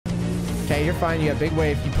Okay, you're fine. You got big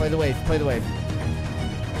wave. You play the wave. Play the wave.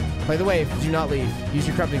 Play the wave. Do not leave. Use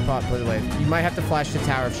your corrupting pot. Play the wave. You might have to flash the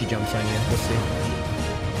tower if she jumps on you. We'll see.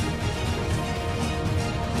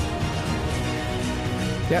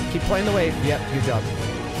 Yep, keep playing the wave. Yep, good job.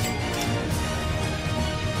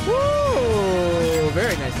 Woo!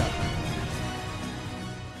 Very nice up.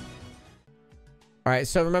 All right,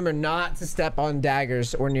 so remember not to step on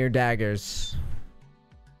daggers or near daggers.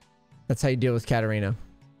 That's how you deal with Katarina.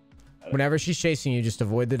 Whenever she's chasing you, just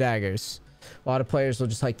avoid the daggers. A lot of players will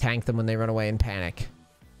just like tank them when they run away in panic.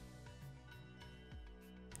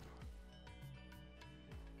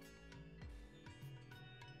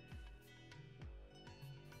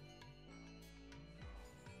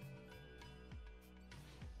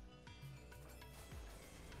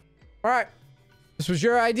 All right. This was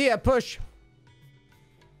your idea. Push.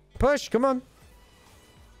 Push. Come on.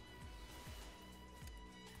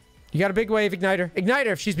 You got a big wave. Ignite her. Ignite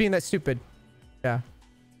her if she's being that stupid. Yeah.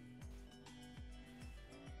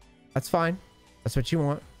 That's fine. That's what you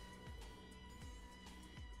want.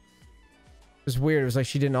 It was weird. It was like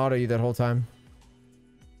she didn't auto you that whole time.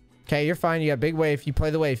 Okay, you're fine. You got a big wave. You play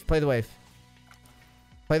the wave. Play the wave.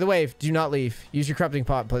 Play the wave. Do not leave. Use your corrupting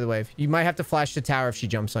pot. Play the wave. You might have to flash the tower if she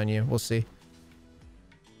jumps on you. We'll see.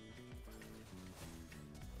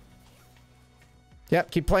 Yep,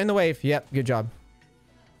 keep playing the wave. Yep, good job.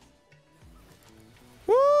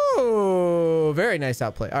 Woo! Very nice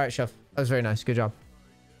outplay. All right, Chef. That was very nice. Good job.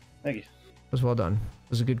 Thank you. That was well done. It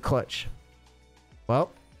was a good clutch.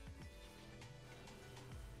 Well,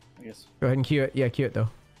 I guess. go ahead and queue it. Yeah, queue it though.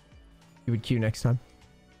 You would queue next time.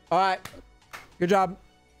 All right. Good job.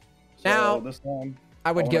 So Now, this time,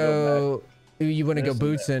 I would go. You want to go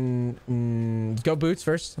This and boots and go boots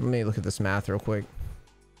first. Let me look at this math real quick.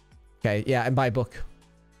 Okay, yeah, and buy a book. All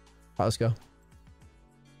right, let's go.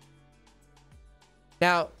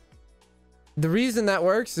 Now, the reason that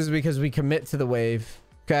works is because we commit to the wave.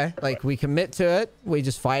 Okay, like we commit to it. We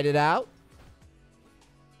just fight it out.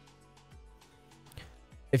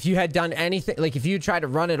 If you had done anything, like if you tried to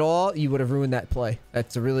run it all, you would have ruined that play.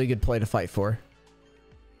 That's a really good play to fight for.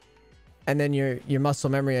 And then your muscle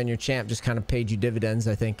memory on your champ just kind of paid you dividends,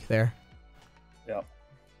 I think, there. yeah.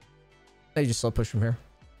 Now you just slow push from here.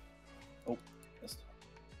 Oh, missed.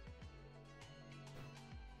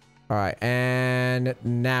 All right, and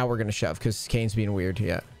now we're gonna shove because Kane's being weird.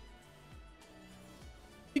 Yeah.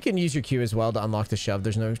 You can use your Q as well to unlock the shove.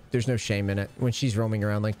 There's no shame in it when she's roaming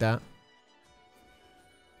around like that.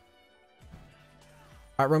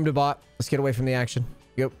 All right, room to bot. Let's get away from the action.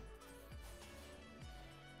 Yep.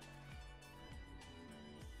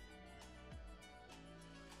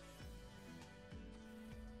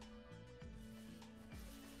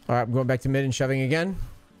 All right, I'm going back to mid and shoving again.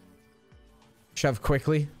 Shove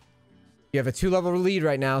quickly. You have a 2-level lead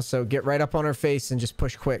right now, so get right up on her face and just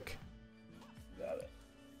push quick. Got it.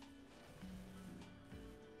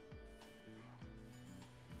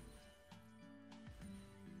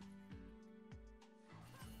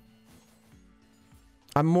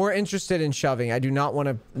 I'm more interested in shoving. I don't want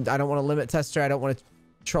to limit test her. I don't want to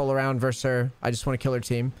troll around versus her. I just want to kill her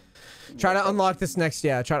team. Try to unlock this next,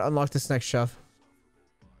 yeah, try to unlock this next shove.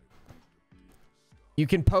 You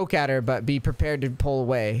can poke at her, but be prepared to pull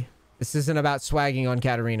away. This isn't about swagging on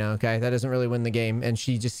Katarina, okay? That doesn't really win the game, and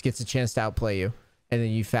she just gets a chance to outplay you. And then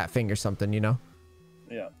you fat finger something, you know?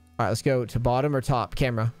 Yeah. All right, let's go to bottom or top.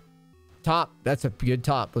 Camera. Top. That's a good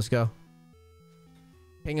top. Let's go.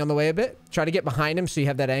 Ping on the way a bit. Try to get behind him so you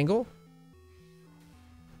have that angle.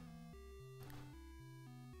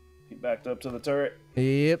 He backed up to the turret.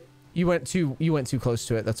 Yep. You went too close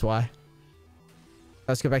to it. That's why.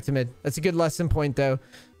 Let's go back to mid. That's a good lesson point, though.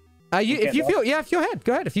 If you feel, yeah, go ahead.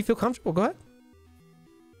 Go ahead. If you feel comfortable, go ahead.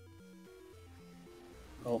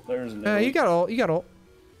 Oh, there's no. You got ult. You got ult.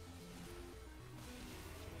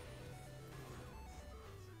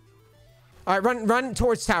 All right, run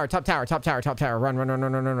towards tower. Top tower. Top tower. Top tower.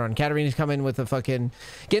 Run. Katarina's coming with a fucking...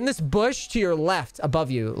 Get in this bush to your left above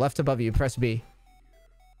you. Left above you. Press B.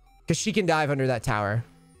 Because she can dive under that tower.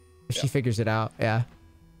 If she figures it out. Yeah.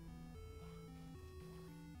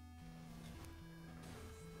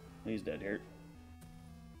 He's dead here.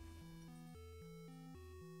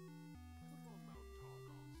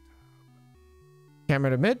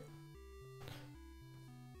 Camera to mid.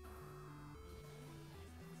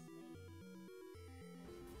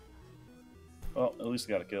 Well, at least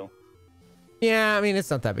got a kill. Yeah, I mean,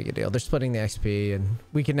 it's not that big a deal. They're splitting the XP, and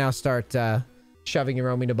we can now start shoving and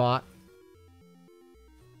roaming to bot.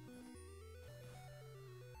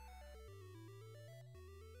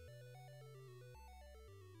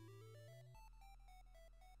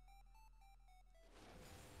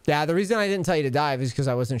 Yeah, the reason I didn't tell you to dive is because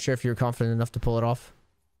I wasn't sure if you were confident enough to pull it off.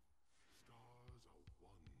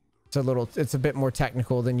 It's a bit more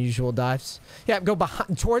technical than usual dives. Yeah, go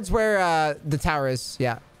behind, towards where the tower is.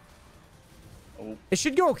 Yeah. Oh. It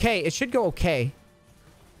should go okay. It should go okay.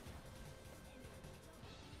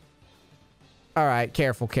 All right,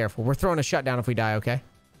 careful, careful. We're throwing a shutdown if we die, okay?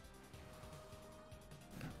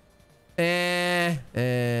 Getting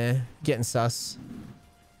sus.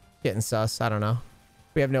 Getting sus. I don't know.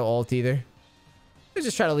 We have no ult either. We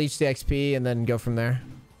just try to leech the XP and then go from there.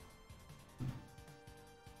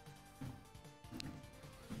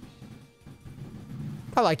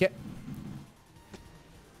 I like it.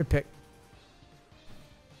 Good pick.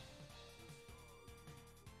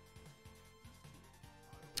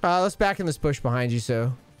 Let's back in this bush behind you,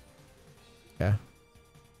 so. Yeah.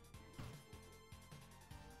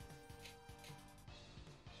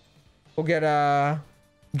 We'll get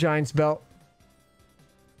Giant's belt.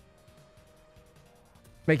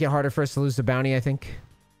 Make it harder for us to lose the bounty, I think.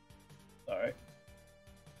 Alright.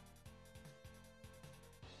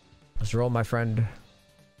 Let's roll, my friend.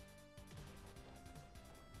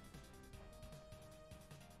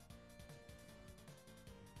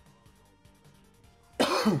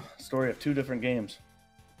 Story of 2 different games.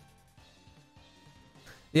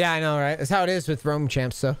 Yeah, I know, right? That's how it is with Rome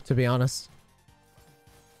champs, though, to be honest.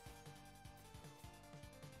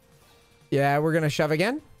 Yeah, we're gonna shove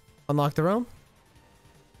again. Unlock the Rome.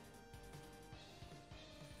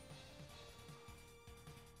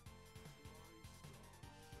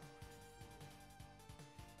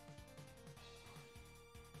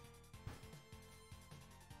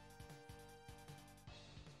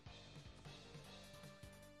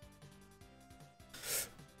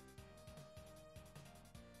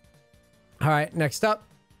 All right, next up,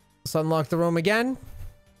 let's unlock the Rome again.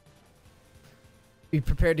 Be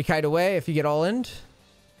prepared to kite away if you get all in.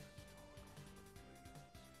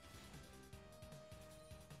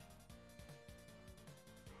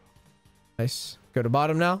 Nice. Go to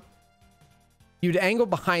bottom now. You'd angle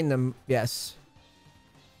behind them. Yes.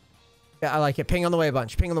 Yeah, I like it. Ping on the way a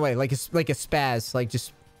bunch. Ping on the way. Like a spaz. Like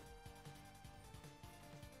just...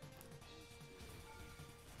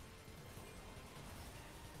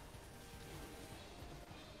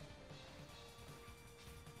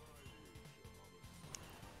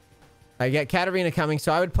 I get Katarina coming,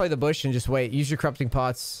 so I would play the bush and just wait. Use your corrupting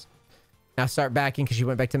pots. Now start backing because you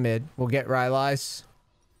went back to mid. We'll get Rylai's.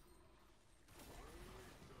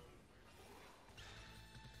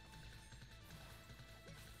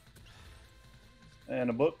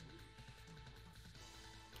 And a book.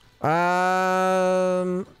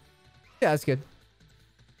 Yeah, that's good.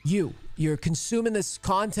 You're consuming this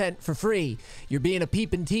content for free. You're being a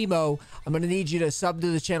peeping Timo. I'm gonna need you to sub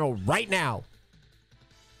to the channel right now.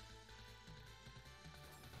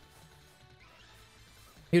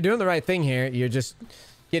 You're doing the right thing here. You're just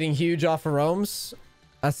getting huge off of roams.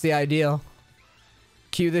 That's the ideal.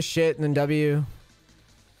 Q this shit and then W.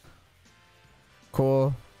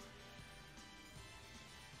 Cool.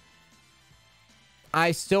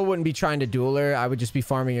 I still wouldn't be trying to duel her. I would just be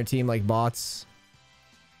farming your team like bots.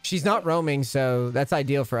 She's not roaming, so that's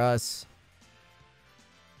ideal for us.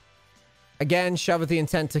 Again, shove with the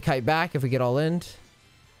intent to kite back if we get all in.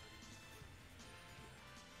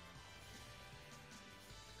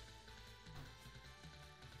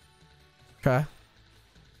 Okay.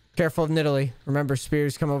 Careful of Nidalee. Remember,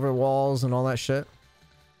 spears come over walls and all that shit.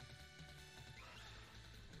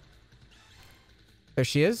 There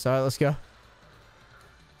she is. All right, let's go.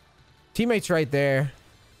 Teammates right there.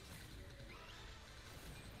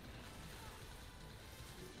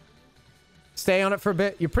 Stay on it for a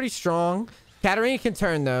bit. You're pretty strong. Katarina can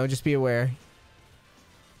turn, though. Just be aware.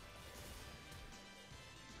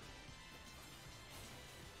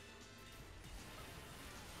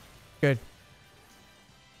 Good.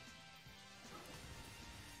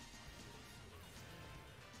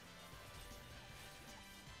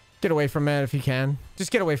 Get away from it if you can.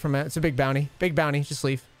 Just get away from it. It's a big bounty. Big bounty. Just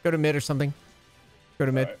leave. Go to mid or something. Go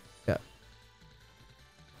to mid. Right. Yeah.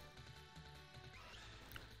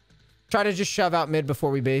 Try to just shove out mid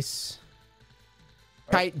before we base.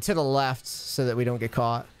 Right. Kite to the left so that we don't get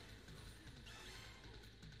caught.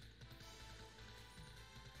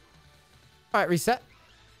 All right, reset.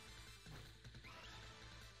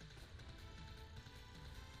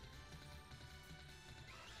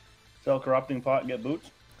 Sell corrupting pot and get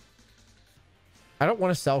boots. I don't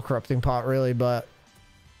want to sell corrupting pot really, but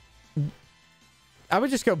I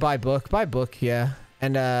would just go buy book. Buy book, yeah.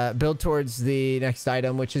 And build towards the next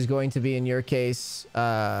item, which is going to be, in your case, it's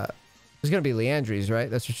going to be Leandry's,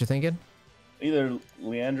 right? That's what you're thinking? Either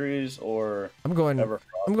Leandries or I'm going Everfrost.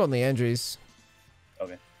 I'm going Leandries.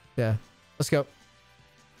 Okay. Yeah. Let's go.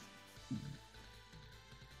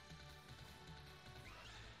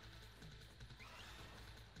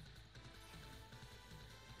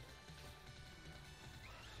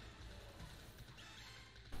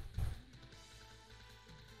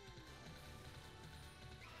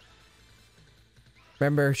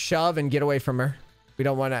 Remember, shove and get away from her. We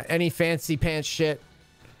don't want any fancy pants shit.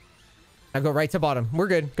 Now go right to bottom. We're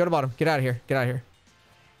good. Go to bottom. Get out of here. Get out of here.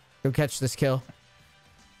 Go catch this kill.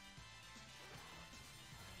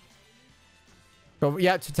 Go.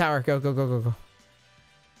 Yeah, to tower. Go, go, go, go, go.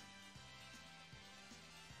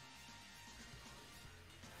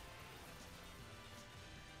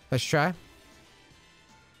 Let's try.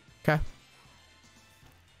 Okay.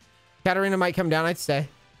 Katarina might come down. I'd stay.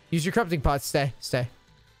 Use your corrupting pot. Stay. Stay.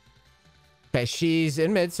 Okay, she's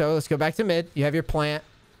in mid, so let's go back to mid. You have your plant.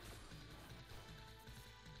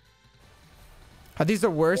 Are these the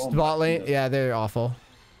worst bot lane? Yeah, they're awful.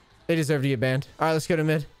 They deserve to get banned. All right, let's go to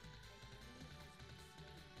mid.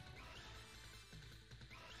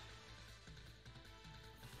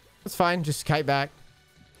 That's fine. Just kite back.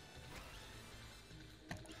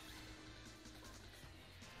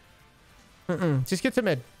 Just get to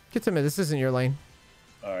mid. Get to mid. This isn't your lane.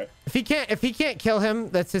 All right. If he can't kill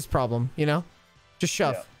him, that's his problem, you know? Just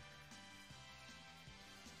shove. Yeah.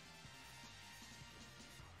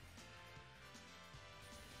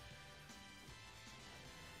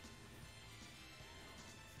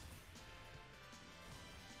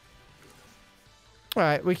 All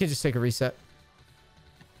right, we can just take a reset.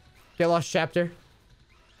 Get lost chapter.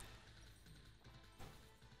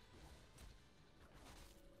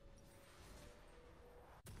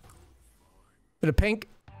 Bit of pink.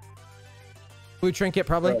 Blue trinket,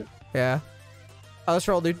 probably. Right. Yeah. Oh, let's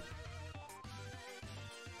roll, dude.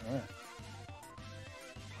 All right.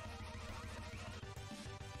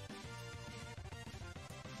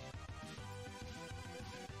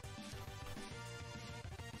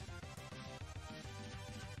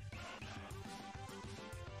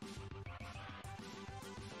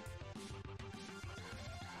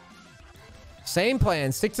 Same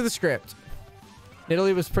plan. Stick to the script.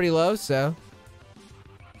 Italy was pretty low, so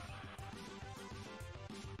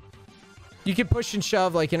you can push and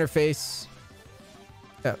shove like interface.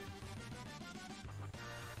 Yep.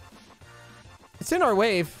 It's in our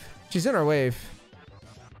wave. She's in our wave.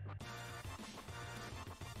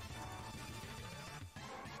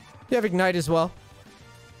 You have ignite as well.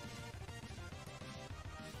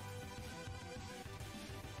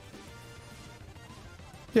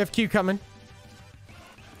 You have Q coming.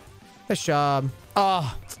 Nice job.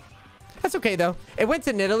 Oh, that's okay though. It went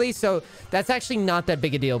to Italy, so that's actually not that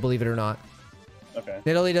big a deal, believe it or not. Okay.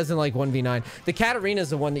 Italy doesn't like 1v9. The Katarina is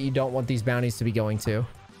the one that you don't want these bounties to be going to.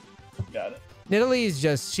 Got it. Italy is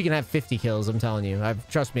just, she can have 50 kills, I'm telling you.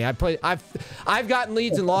 Trust me, I've gotten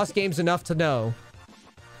leads and lost games enough to know.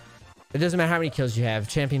 It doesn't matter how many kills you have.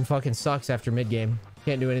 Champion fucking sucks after mid game.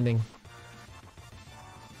 Can't do anything.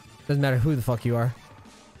 Doesn't matter who the fuck you are.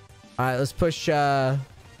 All right, let's push,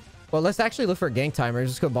 well, let's actually look for a gank timer.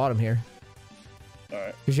 Just go bottom here. All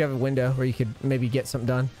right. Because you have a window where you could maybe get something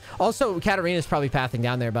done. Also, Katarina's probably pathing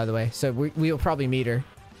down there, by the way. So we'll probably meet her.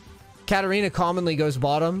 Katarina commonly goes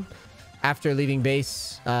bottom after leaving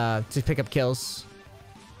base to pick up kills.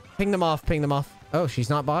 Ping them off. Ping them off. Oh, she's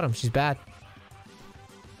not bottom. She's bad.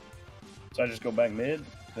 So I just go back mid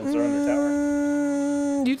since they're under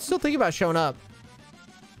tower. You'd still think about showing up.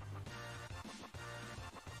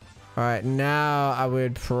 All right, now I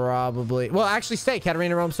would probably... Well, actually stay.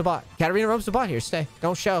 Katarina roams the bot. Katarina roams the bot here. Stay.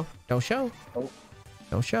 Don't show. Don't show. Oh.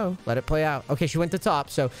 Don't show. Let it play out. Okay, she went to top.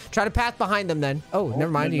 So try to path behind them then. Oh, never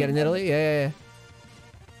mind. You got an Italy? Yeah.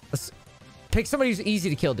 Let's pick somebody who's easy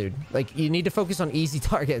to kill, dude. Like, you need to focus on easy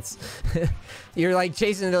targets. You're like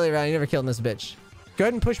chasing an Italy around. You're never killing this bitch. Go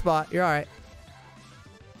ahead and push bot. You're all right.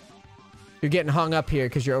 You're getting hung up here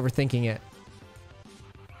because you're overthinking it.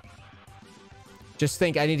 Just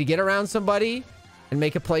think, I need to get around somebody and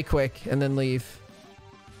make a play quick and then leave.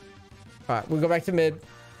 All right, we'll go back to mid.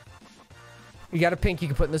 You got a pink you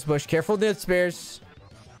can put in this bush. Careful with the spares.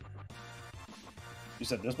 You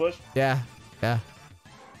said this bush? Yeah.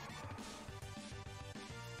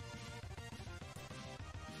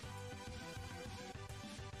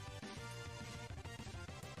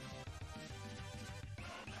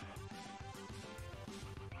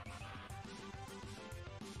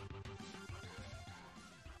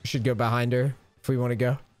 Should go behind her if we want to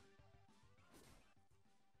go.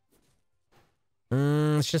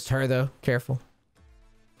 It's just her though. Careful.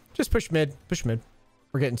 Just push mid. Push mid.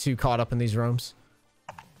 We're getting too caught up in these roams.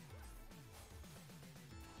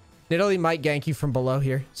 Nidalee might gank you from below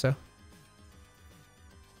here, so.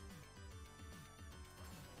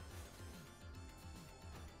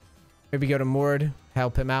 Maybe go to Mord,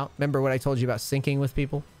 help him out. Remember what I told you about syncing with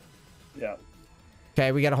people? Yeah.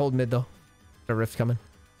 Okay, we gotta hold mid though. A rift coming.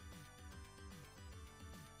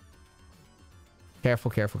 Careful,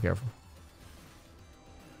 careful, careful.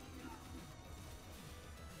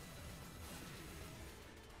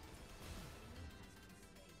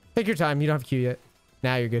 Take your time. You don't have Q yet.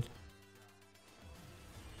 Now you're good.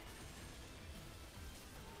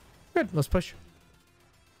 Good. Let's push.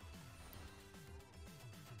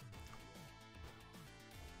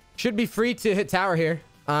 Should be free to hit tower here.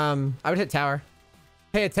 I would hit tower.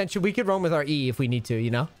 Pay attention. We could roam with our E if we need to,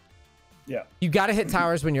 you know? Yeah. You gotta hit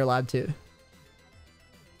towers when you're allowed to.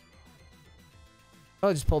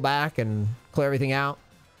 Oh, just pull back and clear everything out.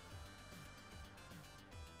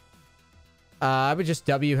 I would just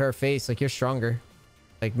W her face. Like, you're stronger.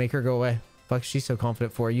 Like, make her go away. Fuck, she's so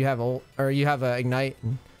confident for you. Have ult, or you have a ignite.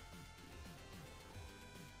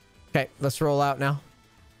 Okay, let's roll out now.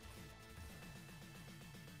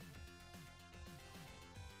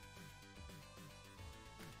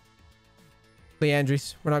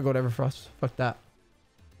 Leandries, we're not going ever frost. Fuck that.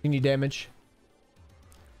 You need damage.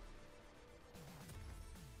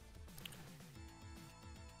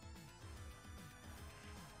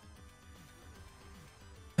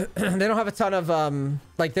 They don't have a ton of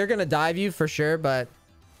like, they're gonna dive you for sure, but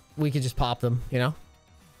we could just pop them, you know?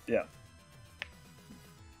 Yeah.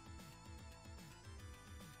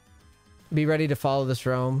 Be ready to follow this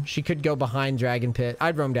roam. She could go behind Dragon Pit.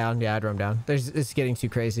 I'd roam down. Yeah, I'd roam down. It's getting too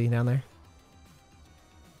crazy down there.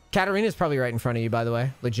 Katarina's probably right in front of you, by the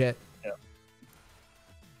way. Legit. Yeah.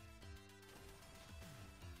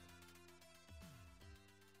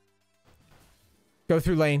 Go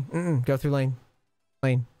through lane. Go through lane.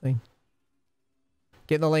 Lane.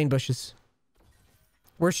 Get in the lane bushes.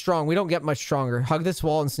 We're strong. We don't get much stronger. Hug this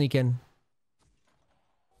wall and sneak in.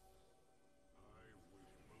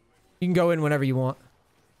 You can go in whenever you want.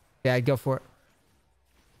 Yeah, go for it.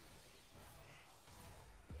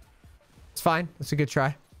 It's fine. It's a good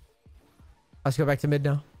try. Let's go back to mid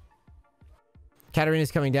now.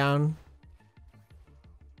 Katarina's coming down.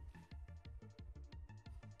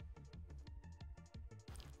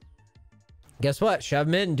 Guess what? Shove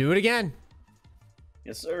mid and do it again.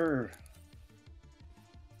 Yes, sir.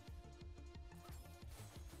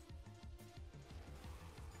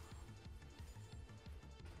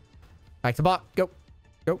 Back to bot. Go.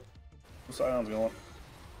 Go. Sion's going.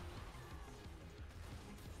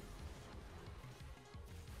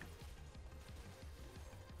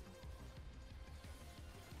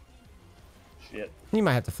 Shit. You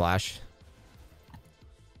might have to flash.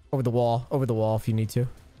 Over the wall. Over the wall if you need to.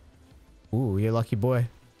 Ooh, you're a lucky boy.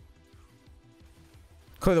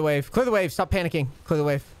 Clear the wave. Clear the wave. Stop panicking. Clear the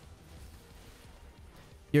wave.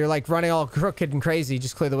 You're like running all crooked and crazy.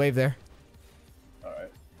 Just clear the wave there.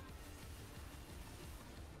 Alright.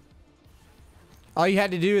 All you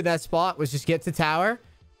had to do in that spot was just get to tower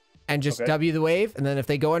and just W the wave. And then if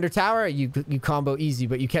they go under tower, you combo easy.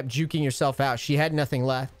 But you kept juking yourself out. She had nothing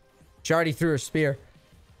left. She already threw her spear.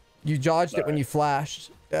 You dodged it when you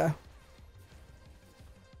flashed. Yeah.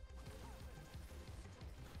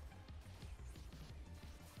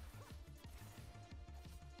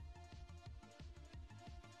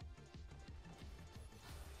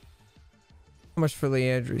 How much for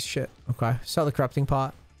Leandry's shit? Okay. Sell the corrupting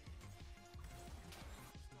pot.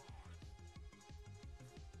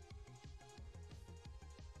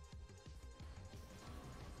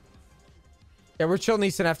 Yeah, we're chill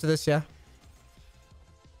NEACE after this, yeah.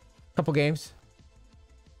 Couple games.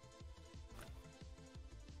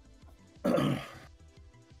 I think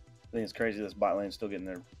it's crazy this bot lane's still getting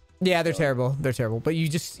there. Yeah, they're terrible. They're terrible. But you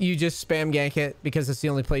just spam gank it because it's the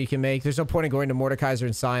only play you can make. There's no point in going to Mordekaiser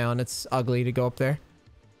and Sion. It's ugly to go up there.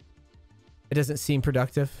 It doesn't seem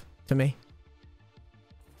productive to me.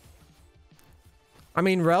 I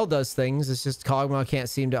mean, Rel does things. It's just Kog'Maw can't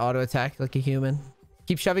seem to auto attack like a human.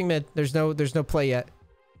 Keep shoving mid. There's no play yet.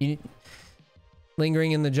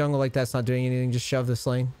 Lingering in the jungle like that's not doing anything. Just shove this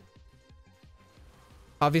lane.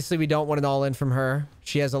 Obviously, we don't want an all in from her.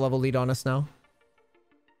 She has a level lead on us now.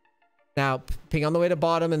 Now, ping on the way to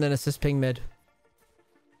bottom and then assist ping mid.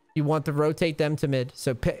 You want to rotate them to mid.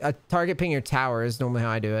 So target ping your tower is normally how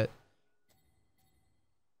I do it.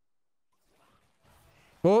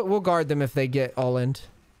 We'll guard them if they get all in.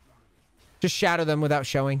 Just shadow them without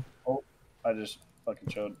showing. Oh, I just fucking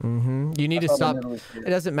showed. You need to stop. It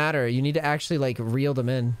doesn't matter. You need to actually like reel them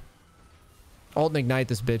in. Ult and ignite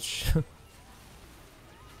this bitch.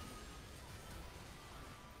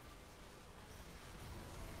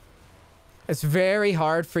 It's very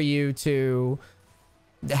hard for you to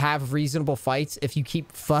have reasonable fights if you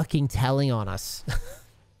keep fucking telling on us.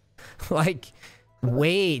 Like,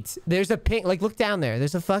 wait. There's a pink. Like, look down there.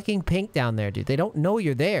 There's a fucking pink down there, dude. They don't know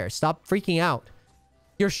you're there. Stop freaking out.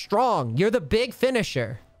 You're strong. You're the big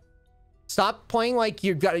finisher. Stop playing like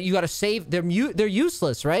you got to save. They're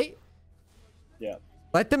useless, right? Yeah.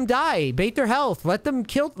 Let them die. Bait their health. Let them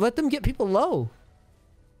kill. Let them get people low.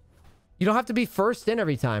 You don't have to be first in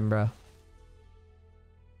every time, bro.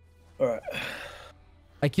 All right.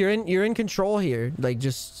 Like, you're in control here. Like,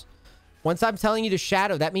 just once I'm telling you to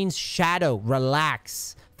shadow, that means shadow.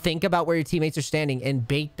 Relax. Think about where your teammates are standing and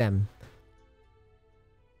bait them.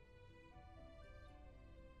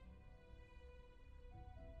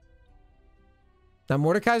 Now,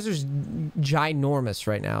 Mordekaiser's ginormous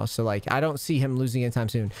right now, so, like, I don't see him losing anytime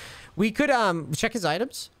soon. We could, check his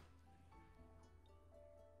items.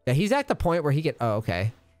 Yeah, he's at the point where he get... Oh,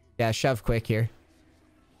 okay. Yeah, shove quick here.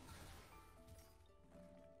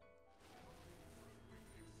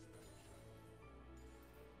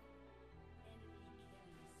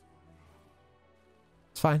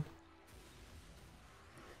 It's fine.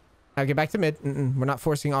 Now get back to mid. We're not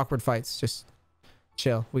forcing awkward fights. Just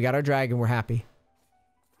chill. We got our drag and we're happy.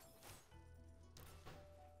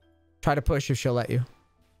 Try to push if she'll let you.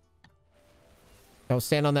 Don't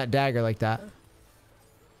stand on that dagger like that.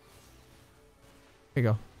 Here you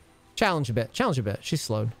go. Challenge a bit. Challenge a bit. She's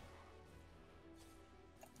slowed.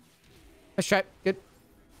 Let's try. Good.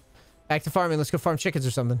 Back to farming. Let's go farm chickens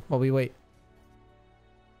or something while we wait.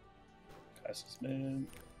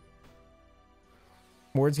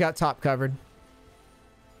 Ward's got top covered.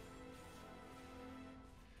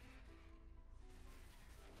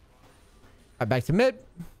 Right, back to mid.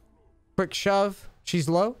 Quick shove. She's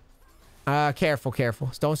low. Careful,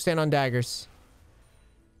 careful. Don't stand on daggers.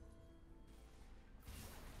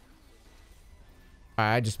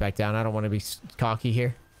 Alright, I just back down. I don't want to be cocky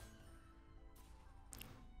here.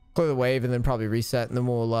 Clear the wave and then probably reset and then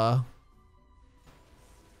we'll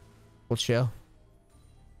chill.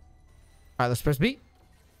 Alright, let's press B.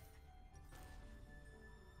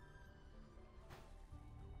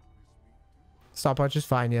 Stopwatch is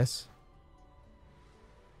fine, yes.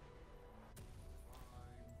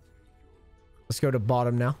 Let's go to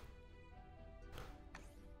bottom now.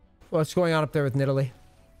 What's going on up there with Nidalee?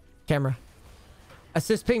 Camera.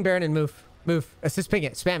 Assist ping Baron and move. Move. Assist ping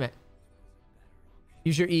it. Spam it.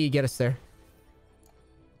 Use your E. Get us there.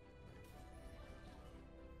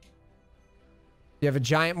 You have a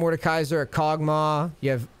giant Mordekaiser, a Kog'Maw.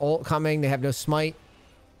 You have ult coming. They have no smite.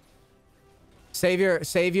 Save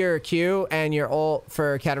your Q and your ult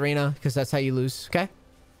for Katarina, because that's how you lose. Okay?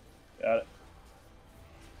 Got it.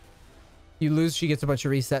 You lose, she gets a bunch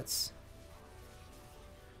of resets.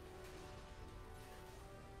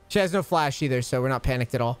 She has no flash either, so we're not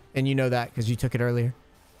panicked at all. And you know that because you took it earlier.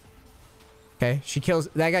 Okay, she kills...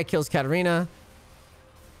 That guy kills Katarina.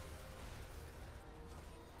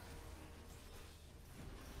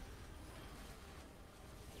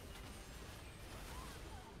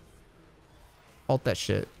 Ult that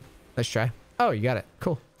shit. Let's try. Oh, you got it.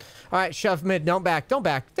 Cool. All right, shove mid. Don't back. Don't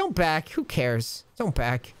back. Don't back. Who cares? Don't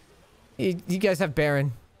back. You guys have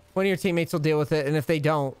Baron. One of your teammates will deal with it, and if they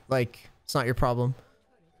don't, like, it's not your problem.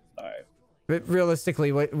 All right. But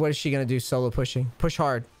realistically, what is she gonna do solo pushing? Push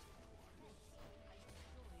hard.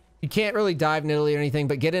 You can't really dive Nidalee or anything,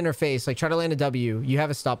 but get in her face. Like, try to land a W. You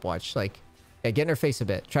have a stopwatch. Like, yeah, get in her face a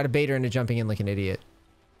bit. Try to bait her into jumping in like an idiot.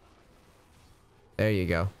 There you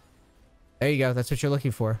go. There you go. That's what you're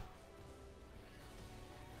looking for.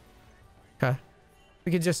 Okay.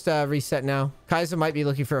 We could just reset now. Kai'Sa might be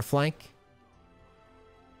looking for a flank.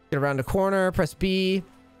 Get around the corner. Press B.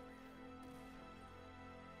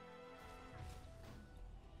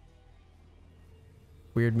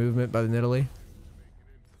 Weird movement by the Nidalee.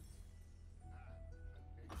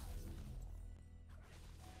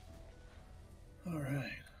 All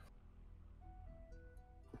right.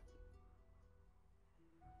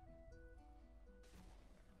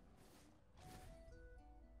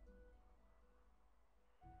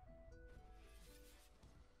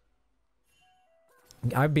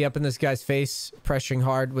 I'd be up in this guy's face, pressuring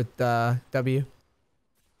hard with W.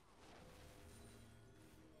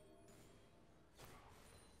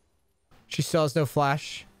 She still has no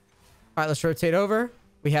flash. All right, let's rotate over.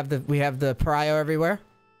 We have the pariah everywhere.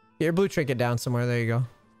 Get your blue trinket down somewhere. There you go.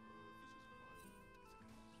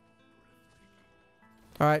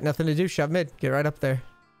 All right, nothing to do. Shove mid. Get right up there.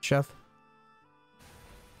 Shove.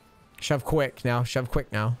 Shove quick now. Shove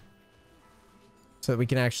quick now. So that we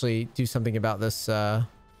can actually do something about this.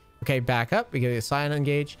 Okay, back up. We get a silent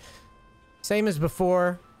engage. Same as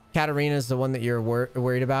before. Katarina's the one that you're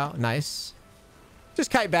worried about. Nice.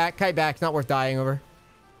 Just kite back. Kite back. Not worth dying over.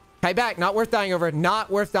 Kite back. Not worth dying over. Not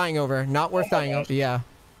worth dying over. Not worth dying over. Yeah.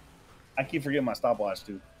 I keep forgetting my stopwatch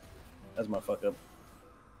too. That's my fuck up.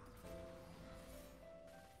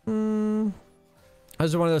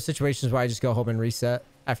 Those are one of those situations where I just go home and reset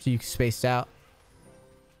after you spaced out.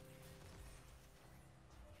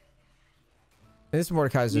 This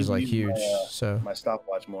Mordekaiser's like huge, so my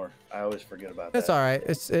stopwatch more. I always forget about that. that's all right.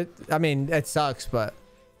 I mean, it sucks, but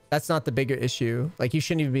that's not the bigger issue. Like, you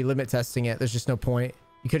shouldn't even be limit testing it. There's just no point.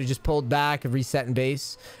 You could have just pulled back and reset in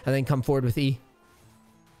base, and then come forward with E.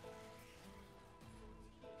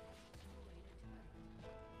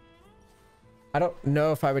 I don't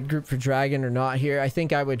know if I would group for Dragon or not here. I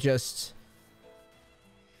think I would just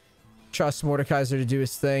trust Mordekaiser to do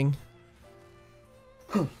his thing.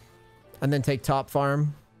 And then take top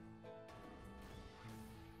farm.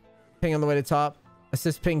 Ping on the way to top.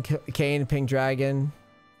 Assist ping Kane, ping Dragon.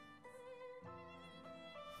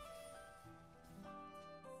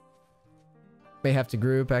 May have to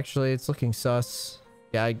group, actually. It's looking sus.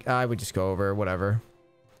 Yeah, I would just go over, whatever.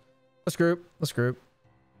 Let's group. Let's group.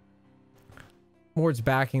 Mord's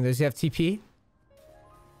backing. Does he have TP?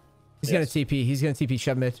 He's gonna TP. He's gonna TP.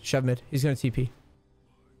 Shove mid. Shove mid. He's gonna TP.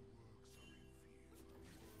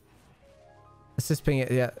 Assist ping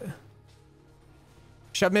it. Yeah.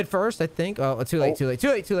 Shove mid first, I think. Oh, too late. Too late. Too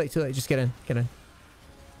late. Too late. Too late. Just get in. Get in.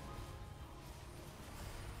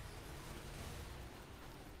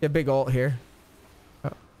 Yeah, big ult here.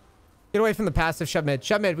 Oh. Get away from the passive. Shove mid.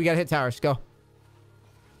 Shove mid. We gotta hit towers. Go.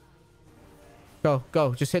 Go.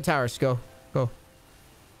 Go. Just hit towers. Go. Go.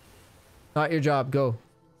 Not your job. Go.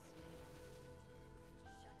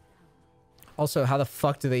 Also, how the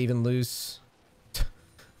fuck do they even lose?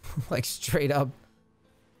 Like, straight up.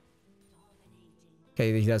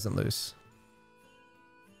 Okay, he doesn't lose.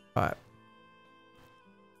 Alright.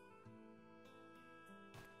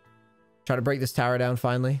 Try to break this tower down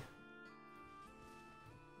finally.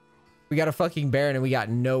 We got a fucking Baron and we got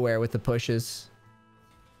nowhere with the pushes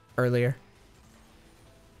earlier.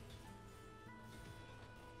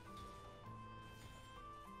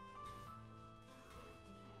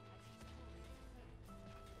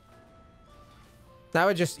 I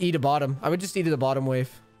would just eat a bottom. I would just eat the bottom wave.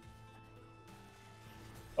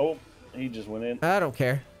 Oh, he just went in. I don't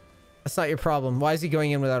care. That's not your problem. Why is he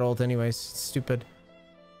going in without ult anyways? It's stupid.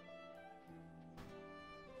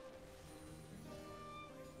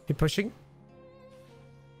 Keep pushing.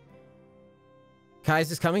 Kai's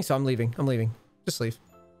is coming, so I'm leaving. I'm leaving. Just leave.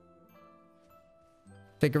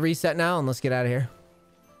 Take a reset now and let's get out of here.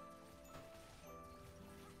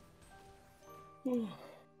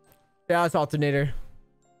 Yeah, it's alternator.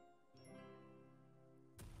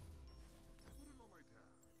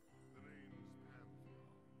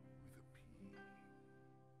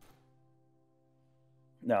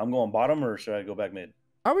 Now I'm going bottom, or should I go back mid?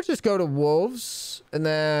 I would just go to Wolves and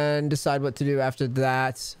then decide what to do after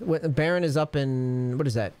that. Baron is up in, what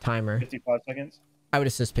is that timer? 55 seconds. I would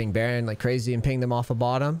assist ping Baron like crazy and ping them off a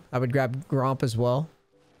bottom. I would grab Gromp as well.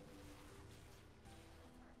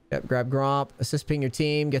 Yep, grab Gromp, assist ping your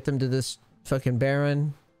team, get them to this fucking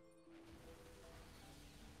Baron.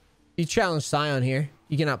 You challenge Scion here.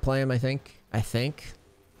 You cannot play him, I think.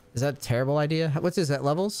 Is that a terrible idea? What's his at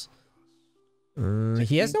levels?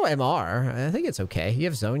 He has no MR. I think it's okay. You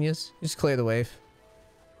have Zonias. Just clear the wave.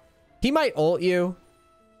 He might ult you.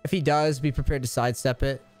 If he does, be prepared to sidestep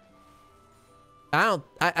it.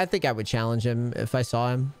 I think I would challenge him if I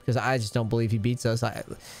saw him, because I just don't believe he beats us. I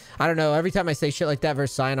don't know. Every time I say shit like that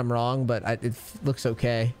versus Scion, I'm wrong, but it looks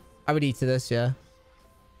okay. I would eat to this, yeah.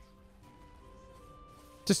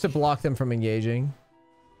 Just to block them from engaging.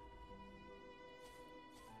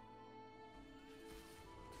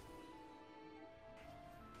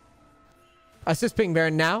 Assist ping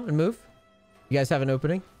Baron now and move. You guys have an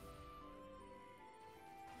opening.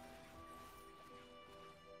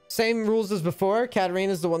 Same rules as before.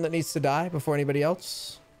 Katarina's the one that needs to die before anybody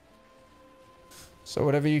else. So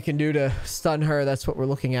whatever you can do to stun her, that's what we're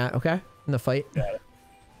looking at, okay? In the fight. Got it.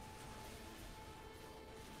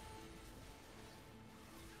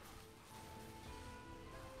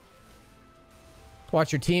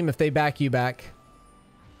 Watch your team. If they back, you back.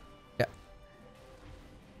 Yeah.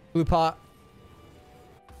 Blue pot.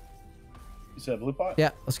 You said blue pot?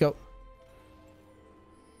 Yeah, let's go.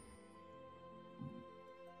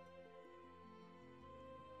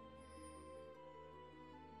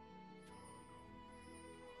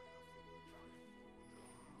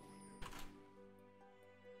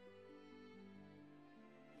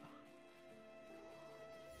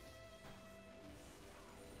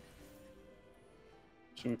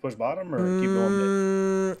 Should we push bottom or keep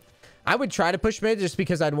going mid? I would try to push mid just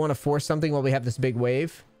because I'd want to force something while we have this big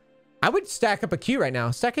wave. I would stack up a Q right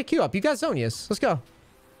now. Stack a Q up. You got Zonias. Let's go.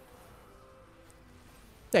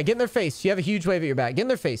 Yeah, get in their face. You have a huge wave at your back. Get in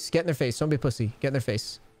their face. Get in their face. Don't be a pussy. Get in their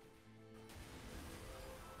face.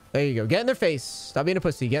 There you go. Get in their face. Stop being a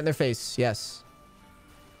pussy. Get in their face. Yes.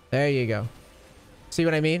 There you go. See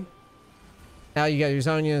what I mean? Now you got your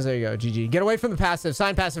Zonias. There you go. GG. Get away from the passive.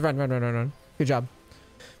 Sign passive. Run, run, run, run, run. Good job.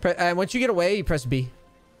 And once you get away, you press B.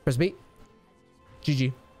 Press B.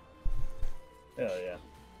 GG. Hell yeah.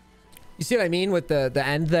 You see what I mean with the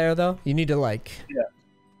end there, though? You need to, like,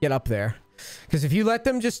 get up there. Because if you let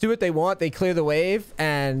them just do what they want, they clear the wave,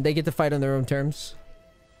 and they get to fight on their own terms.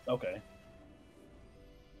 Okay.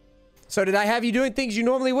 So did I have you doing things you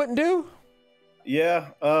normally wouldn't do? Yeah.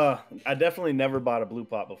 I definitely never bought a blue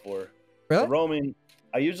pop before. Really? For roaming,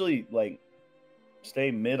 I usually, like,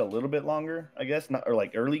 stay mid a little bit longer, I guess. Not or,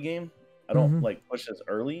 like, early game. I don't, like, push as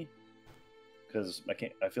early. Because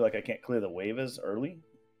I feel like I can't clear the wave as early.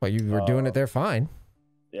 Well, you were doing it there fine.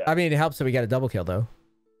 Yeah. I mean, it helps that we got a double kill, though.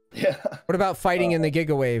 Yeah. What about fighting in the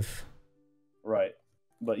Giga Wave? Right.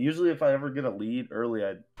 But usually if I ever get a lead early,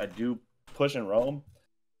 I do push and roam.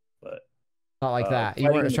 But Not like that.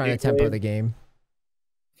 You weren't trying to tempo the game.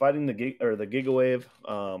 Fighting the Giga Wave,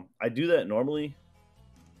 I do that normally.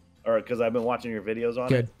 Or because I've been watching your videos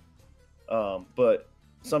on it. But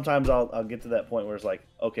sometimes I'll get to that point where it's like,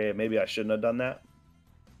 okay, maybe I shouldn't have done that.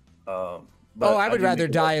 But I would rather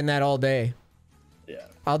die in that all day. Yeah.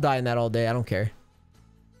 I'll die in that all day. I don't care.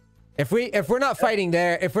 If we're not fighting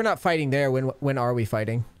there, when are we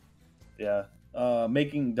fighting? Yeah.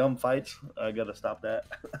 Making dumb fights, I gotta stop that.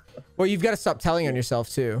 Well, you've got to stop telling on yourself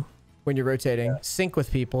too when you're rotating. Sync with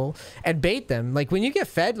people and bait them. Like when you get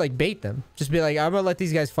fed, like bait them. Just be like, I'm gonna let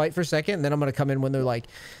these guys fight for a second, and then I'm gonna come in when they're like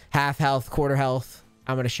half health, quarter health.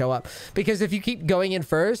 I'm gonna show up. Because if you keep going in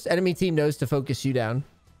first, enemy team knows to focus you down.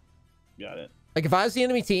 Got it. Like if I was the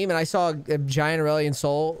enemy team and I saw a giant Aurelian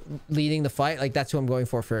Soul leading the fight, like that's who I'm going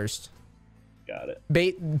for first. Got it.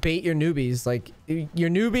 Bait your newbies. Like your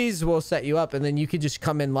newbies will set you up, and then you could just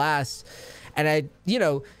come in last. And you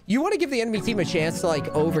want to give the enemy team a chance to like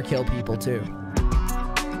overkill people too.